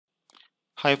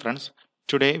Hi friends,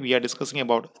 today we are discussing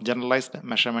about generalized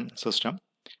measurement system.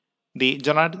 The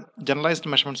generalized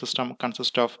measurement system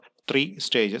consists of three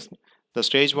stages. The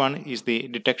stage 1 is the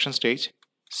detection stage,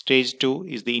 stage 2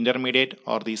 is the intermediate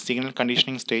or the signal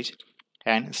conditioning stage,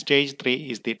 and stage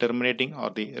 3 is the terminating or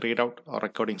the readout or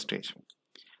recording stage.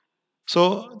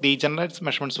 So the generalized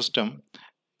measurement system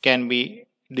can be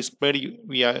displayed,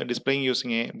 we are displaying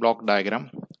using a block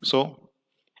diagram. So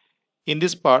in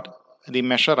this part, the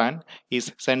measurand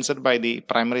is sensed by the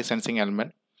primary sensing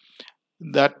element.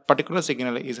 That particular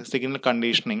signal is signal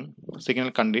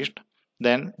conditioned,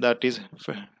 then that is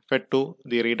fed to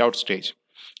the readout stage.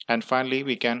 And finally,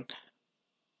 we can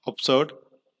observe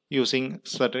using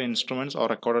certain instruments or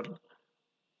recorded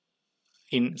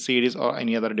in CDs or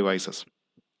any other devices.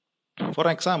 For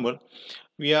example,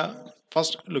 we are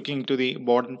first looking to the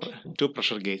bottom two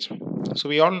pressure gauge. So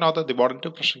we all know that the bottom two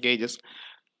pressure gauges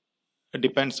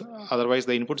depends, otherwise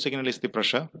the input signal is the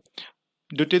pressure.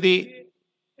 Due to the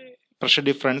pressure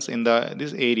difference in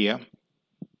this area,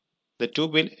 the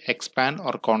tube will expand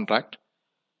or contract.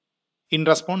 In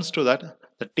response to that,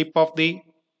 the tip of the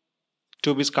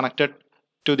tube is connected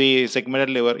to the segmented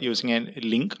lever using a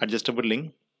link, adjustable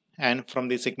link, and from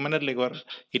the segmented lever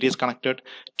it is connected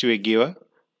to a gear,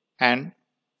 and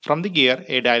from the gear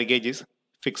a dial gauge is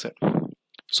fixed.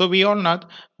 So we all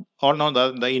know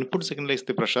that the input signal is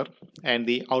the pressure and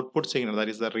the output signal, that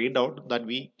is the readout that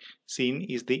we seen,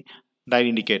 is the dial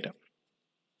indicator.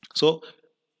 So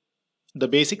the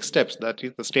basic steps, that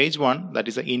is the stage 1, that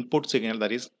is the input signal,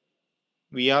 that is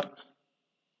we are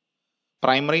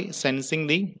primary sensing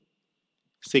the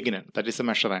signal, that is the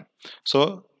measurand.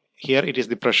 So here it is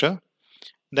the pressure.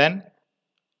 Then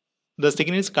the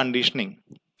signal is conditioning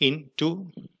in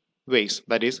two ways,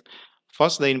 that is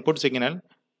first the input signal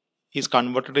is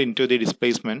converted into the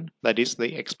displacement, that is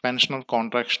the expansion or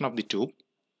contraction of the tube,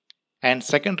 and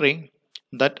secondary,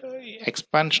 that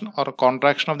expansion or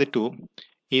contraction of the tube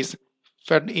is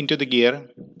fed into the gear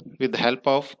with the help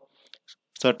of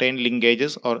certain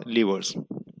linkages or levers.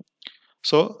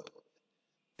 So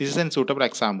this is a suitable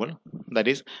example, that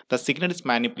is the signal is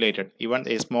manipulated. Even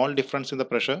a small difference in the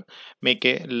pressure make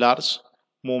a large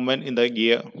movement in the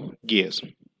gears.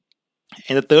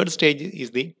 And the third stage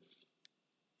is the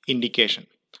indication.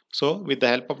 So with the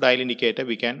help of dial indicator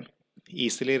we can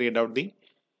easily read out the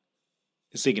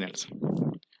signals.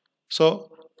 So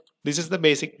this is the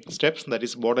basic steps, that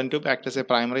is bottom tube acts as a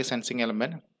primary sensing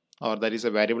element, or that is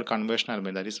a variable conversion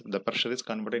element, that is the pressure is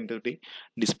converted into the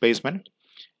displacement.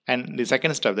 And the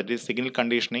second step, that is signal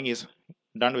conditioning, is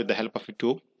done with the help of a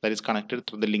tube that is connected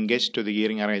through the linkage to the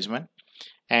gearing arrangement.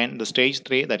 And the stage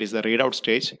 3, that is the readout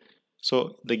stage.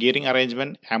 So the gearing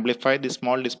arrangement amplify the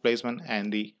small displacement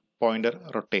and the pointer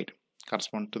rotate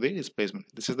correspond to the displacement.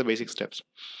 This is the basic steps.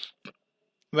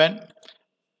 When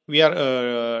we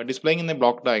are displaying in the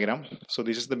block diagram, so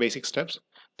this is the basic steps,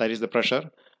 that is the pressure.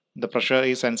 The pressure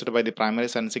is sensed by the primary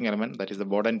sensing element, that is the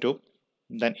bottom tube.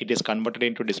 Then it is converted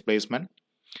into displacement.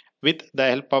 With the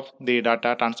help of the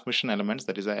data transmission elements,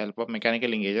 that is the help of mechanical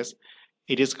linkages,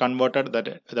 it is converted,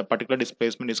 that the particular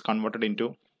displacement is converted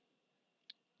into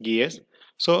gears.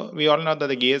 So we all know that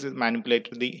the gears is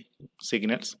manipulated the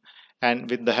signals, and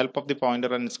with the help of the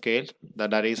pointer and scale the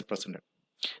data is presented.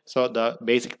 So the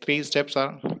basic three steps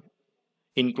are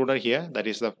included here, that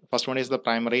is the first one is the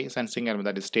primary sensing element,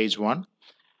 that is stage 1.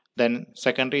 Then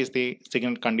secondary is the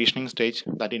signal conditioning stage,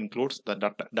 that includes the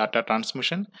data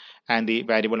transmission and the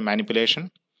variable manipulation.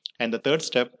 And the third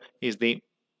step is the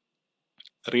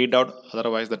readout,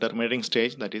 otherwise the terminating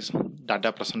stage, that is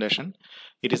data presentation.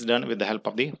 It is done with the help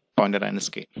of the pointer and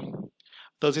scale.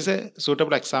 This is a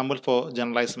suitable example for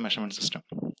generalized measurement system.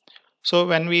 So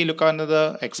when we look under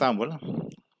the example,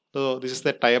 so this is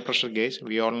the tire pressure gauge.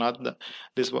 We all know the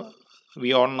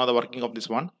working of this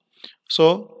one.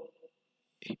 So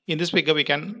in this figure we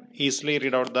can easily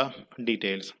read out the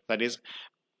details, that is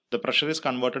the pressure is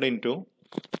converted into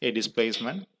a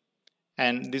displacement,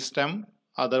 and this term,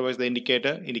 otherwise the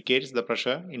indicator indicates the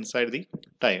pressure inside the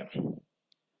tire.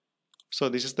 So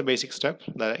this is the basic step.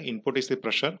 The input is the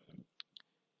pressure,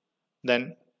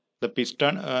 then the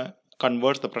piston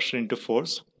converts the pressure into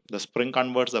force, the spring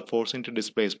converts the force into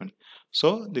displacement.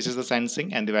 So this is the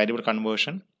sensing and the variable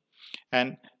conversion.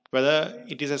 And whether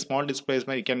it is a small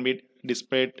displacement, it can be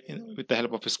displayed with the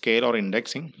help of a scale or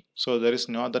indexing. So there is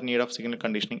no other need of signal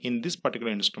conditioning in this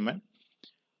particular instrument.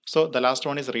 So the last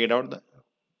one is readout. The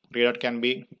readout can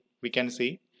be, we can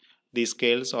see the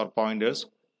scales or pointers,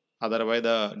 otherwise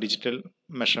the digital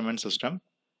measurement system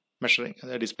measuring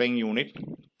the displaying unit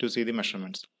to see the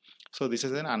measurements. So this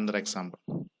is another example.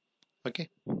 Okay,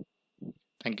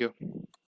 thank you.